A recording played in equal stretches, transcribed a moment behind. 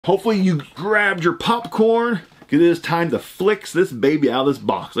Hopefully you grabbed your popcorn, because it is time to flicks this baby out of this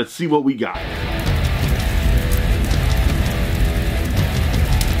box. Let's see what we got.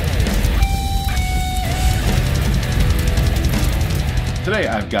 Today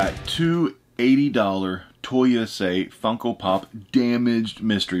I've got two $80 ToyUSA Funko Pop damaged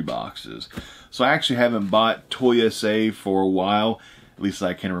mystery boxes. So I actually haven't bought ToyUSA for a while, at least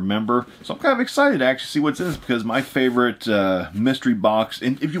I can remember. So I'm kind of excited to actually see what's in this, because my favorite mystery box,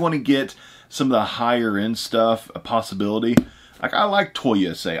 and if you want to get some of the higher end stuff, a possibility, like I like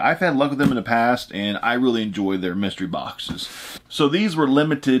ToyUSA. I've had luck with them in the past, and I really enjoy their mystery boxes. So these were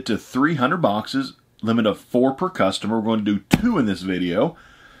limited to 300 boxes, limit of 4 per customer. We're going to do 2 in this video.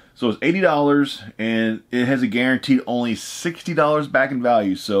 So it's $80, and it has a guaranteed only $60 back in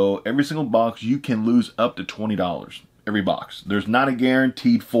value. So every single box you can lose up to $20. Every box. There's not a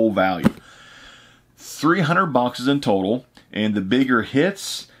guaranteed full value. 300 boxes in total, and the bigger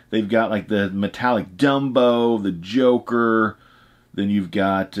hits, they've got like the metallic Dumbo, the Joker, then you've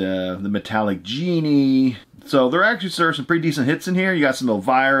got the metallic Genie. So there actually are some pretty decent hits in here. You got some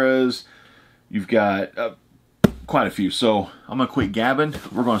Elvira's, you've got quite a few. So I'm gonna quit gabbing.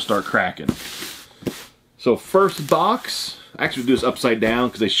 We're gonna start cracking. So first box, actually do this upside down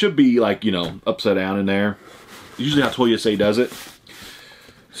because they should be like, you know, upside down in there. Usually how ToyUSA does it.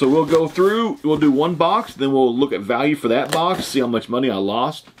 So we'll go through, we'll do one box, then we'll look at value for that box, see how much money I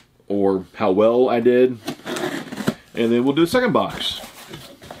lost or how well I did. And then we'll do the second box.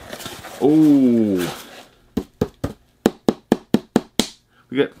 Oh.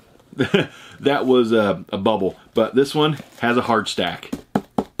 We got that was a bubble, but this one has a hard stack.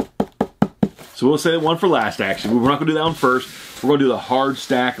 So we'll say one for last actually. We're not gonna do that one first. We're gonna do the hard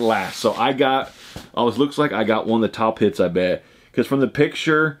stack last. So I got, always looks like I got one of the top hits, I bet. Because from the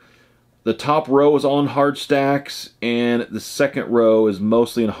picture, the top row is all in hard stacks, and the second row is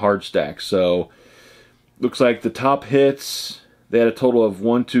mostly in hard stacks. So, looks like the top hits, they had a total of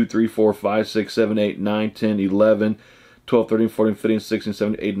 1, 2, 3, 4, 5, 6, 7, 8, 9, 10, 11, 12, 13, 14, 15, 16,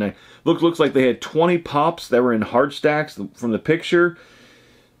 17, 18, 19. Looks like they had 20 pops that were in hard stacks from the picture.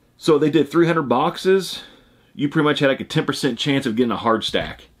 So they did 300 boxes. You pretty much had like a 10% chance of getting a hard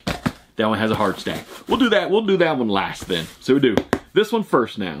stack. That one has a hard stack. We'll do that one last then. So we do this one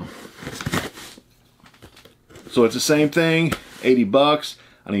first now. So it's the same thing, 80 bucks.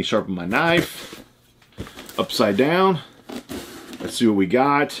 I need to sharpen my knife. Upside down. Let's see what we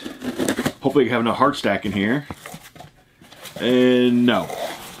got. Hopefully we have no hard stack in here. And no.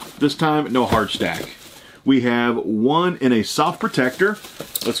 This time, no hard stack. We have one in a soft protector.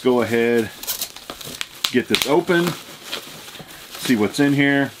 Let's go ahead, get this open. See what's in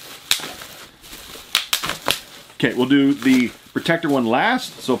here. Okay, we'll do the protector one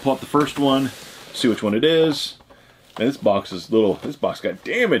last. So pull up the first one, see which one it is. And this box is little, this box got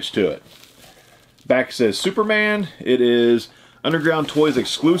damage to it. Back says Superman. It is Underground Toys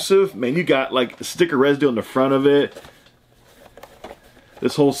exclusive. Man, you got like sticker residue on the front of it.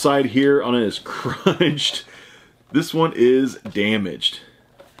 This whole side here on it is crunched. This one is damaged.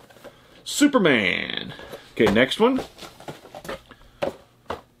 Superman. Okay, next one.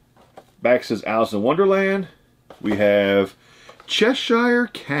 Back says Alice in Wonderland. We have Cheshire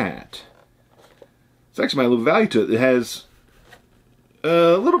Cat. It's actually my little value to it. It has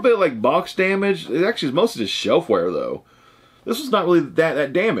a little bit like box damage. It actually is mostly just shelfware though. This was not really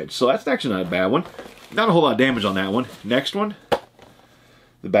that damaged, so that's actually not a bad one. Not a whole lot of damage on that one. Next one.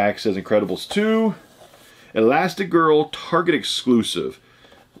 The back says Incredibles 2. Elastigirl Target exclusive.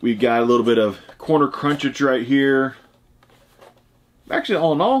 We got a little bit of corner crunchage right here. Actually,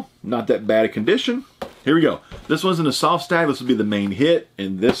 all in all, not that bad a condition. Here we go. This one's in a soft stack. This will be the main hit.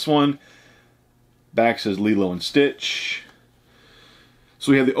 And this one, back says Lilo and Stitch.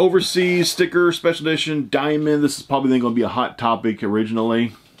 So we have the Overseas sticker, special edition, diamond. This is probably going to be a hot topic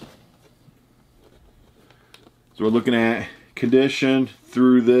originally. So we're looking at condition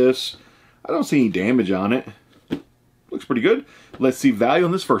through this. I don't see any damage on it. Looks pretty good. Let's see value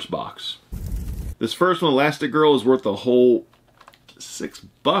on this first box. This first one, Elastigirl, is worth a whole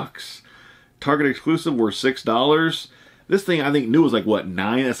 $6. Target exclusive worth $6. This thing I think new was like what,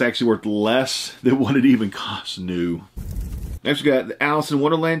 $9? That's actually worth less than what it even costs new. Next we got the Alice in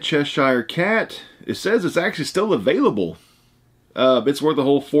Wonderland Cheshire Cat. It says it's actually still available. It's worth a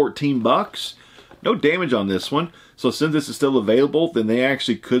whole $14. No damage on this one. So since this is still available, then they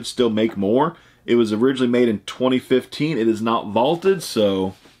actually could still make more. It was originally made in 2015. It is not vaulted,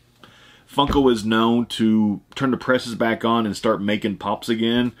 so Funko is known to turn the presses back on and start making pops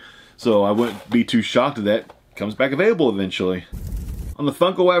again. So I wouldn't be too shocked if that comes back available eventually. On the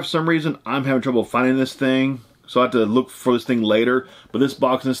Funko app, for some reason, I'm having trouble finding this thing. so I have to look for this thing later. But this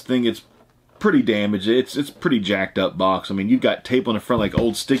box and this thing, it's pretty damaged. It's pretty jacked up box. I mean, you've got tape on the front like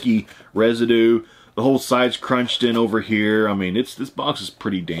old sticky residue. The whole side's crunched in over here. I mean, this box is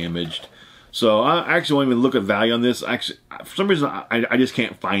pretty damaged. So I actually won't even look at value on this. Actually, for some reason, I just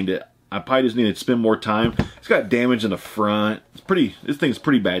can't find it. I probably just need to spend more time. It's got damage in the front. This thing's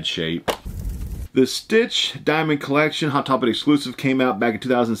pretty bad shape. The Stitch Diamond Collection Hot Topic exclusive came out back in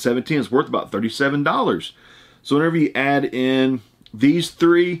 2017. It's worth about $37. So whenever you add in these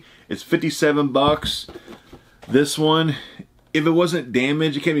three, it's 57 bucks. This one, if it wasn't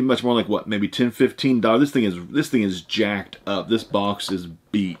damaged, it can't be much more like what, maybe $10, $15. This thing is jacked up. This box is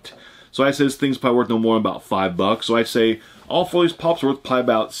beat. So I say this thing's probably worth no more than about $5. So I'd say all four of these pops are worth probably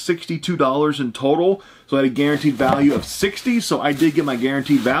about $62 in total. So I had a guaranteed value of $60. So I did get my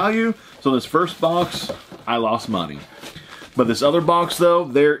guaranteed value. So this first box, I lost money. But this other box though,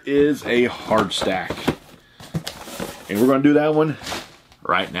 there is a hard stack. And we're gonna do that one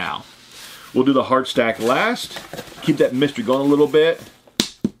right now. We'll do the hard stack last. Keep that mystery going a little bit.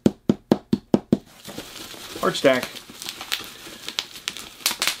 Hard stack.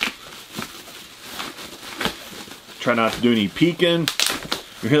 Try not to do any peeking.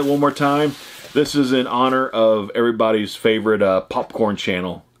 We hit it one more time. This is in honor of everybody's favorite popcorn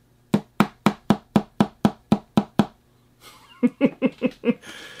channel.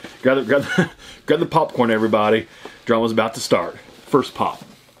 grab the popcorn, everybody. Drama's about to start. First pop.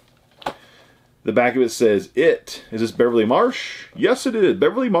 The back of it says, "It." Is this Beverly Marsh? Yes, it is.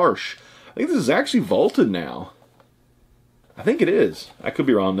 Beverly Marsh. I think this is actually vaulted now. I think it is. I could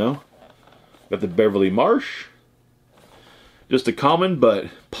be wrong, though. Got the Beverly Marsh. Just a common, but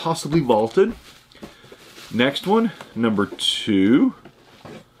possibly vaulted. Next one, number 2.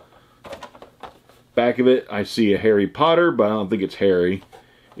 Back of it, I see a Harry Potter, but I don't think it's Harry.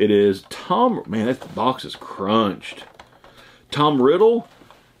 It is Tom. Man, that box is crunched. Tom Riddle,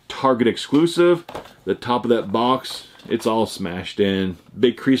 Target exclusive. The top of that box, it's all smashed in.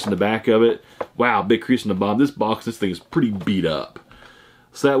 Big crease in the back of it. Wow, big crease in the bottom. This thing is pretty beat up.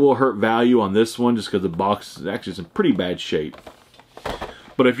 So that will hurt value on this one just because the box is actually in pretty bad shape.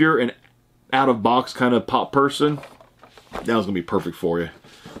 But if you're an out-of-box kind of pop person, that was going to be perfect for you.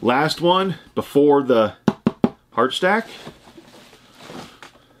 Last one before the heart stack.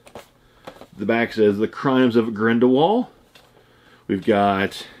 The back says The Crimes of Grindelwald. We've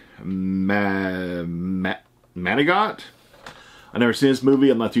got Madagot. I've never seen this movie.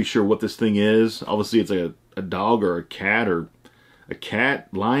 I'm not too sure what this thing is. Obviously it's like a dog or a cat,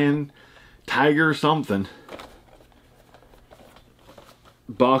 lion, tiger, or something.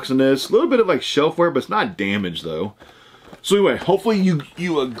 Boxing this, a little bit of like shelfware, but it's not damaged though. So anyway, hopefully you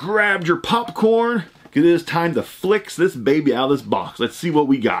grabbed your popcorn, because it is time to flicks this baby out of this box. Let's see what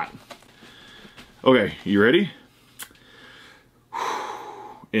we got. Okay, you ready?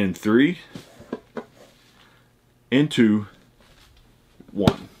 In 3, in 2,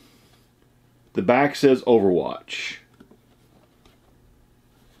 1. The back says Overwatch.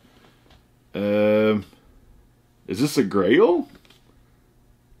 Is this a Grail?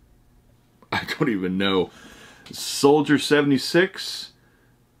 I don't even know. Soldier 76.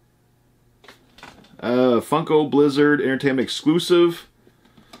 Funko Blizzard Entertainment exclusive.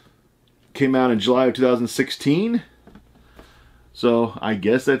 Came out in July of 2016. So I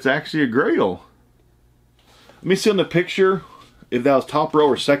guess that's actually a Grail. Let me see on the picture if that was top row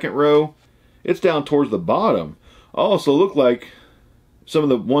or second row. It's down towards the bottom. Also looked like some of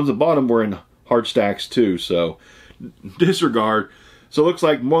the ones at the bottom were in hard stacks too, so disregard. So it looks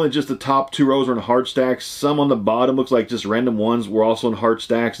like more than just the top 2 rows are in hard stacks. Some on the bottom looks like just random ones were also in hard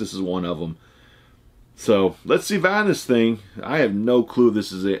stacks. This is one of them. So let's see value this thing. I have no clue if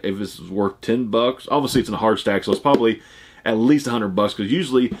this is worth 10 bucks. Obviously it's in a hard stack, so it's probably at least 100 bucks, because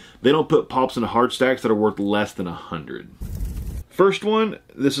usually they don't put pops in the hard stacks that are worth less than 100. First one,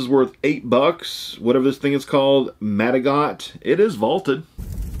 this is worth 8 bucks. Whatever this thing is called, Madagot. It is vaulted.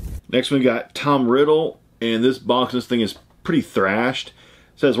 Next one we got Tom Riddle, and this box, this thing is pretty thrashed.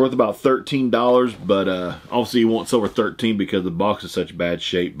 It says worth about $13, but obviously you won't sell for 13 because the box is such bad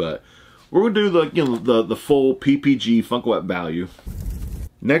shape. But we're gonna do the full PPG Funko at value.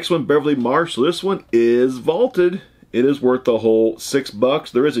 Next one, Beverly Marsh. So this one is vaulted. It is worth the whole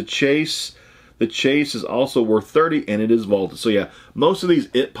 $6. There is a chase. The chase is also worth 30, and it is vaulted. So yeah, most of these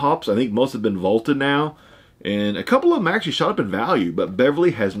It Pops, I think most have been vaulted now. And a couple of them actually shot up in value, but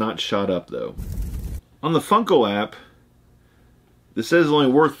Beverly has not shot up though. On the Funko app, this says it's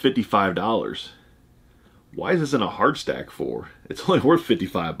only worth $55. Why is this in a hard stack for? It's only worth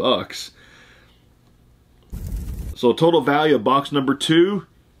 55 bucks. So total value of box number 2,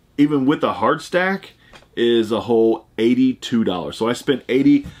 even with the hard stack, is a whole $82. So I spent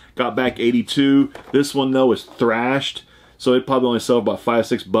 80, got back 82. This one though is thrashed, so it probably only sold about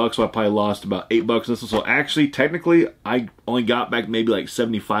 $5-6. So I probably lost about $8 in this one. So actually, technically, I only got back maybe like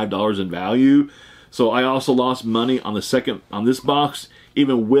 $75 in value. So I also lost money on this box,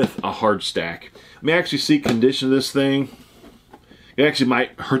 even with a hard stack. Let me actually see condition of this thing. It actually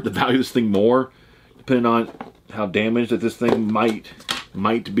might hurt the value of this thing more, depending on how damaged that this thing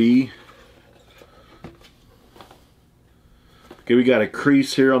might be. Okay, we got a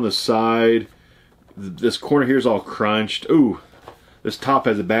crease here on the side. This corner here is all crunched. Ooh, this top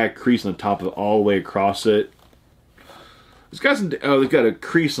has a bad crease on the top of it all the way across it. It's got some, oh, it's got a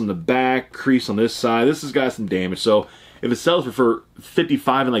crease on the back, crease on this side. This has got some damage. So if it sells for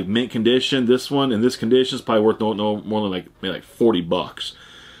 $55 in like mint condition, this one in this condition is probably worth no more than maybe like $40.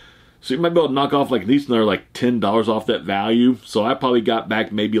 So you might be able to knock off like at least another like $10 off that value. So I probably got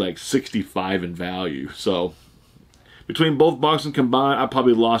back maybe like $65 in value. So between both boxes combined, I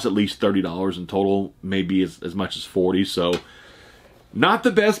probably lost at least $30 in total, maybe as much as $40. So not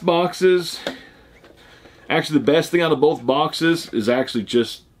the best boxes. Actually, the best thing out of both boxes is actually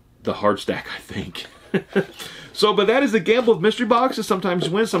just the hard stack, I think. So, but that is the gamble of mystery boxes. Sometimes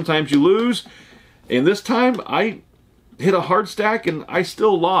you win, sometimes you lose. And this time, I hit a hard stack, and I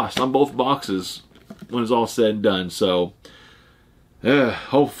still lost on both boxes when it's all said and done. So,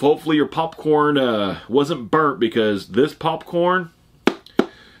 hopefully your popcorn wasn't burnt, because this popcorn,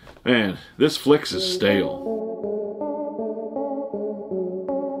 man, this Flix is stale.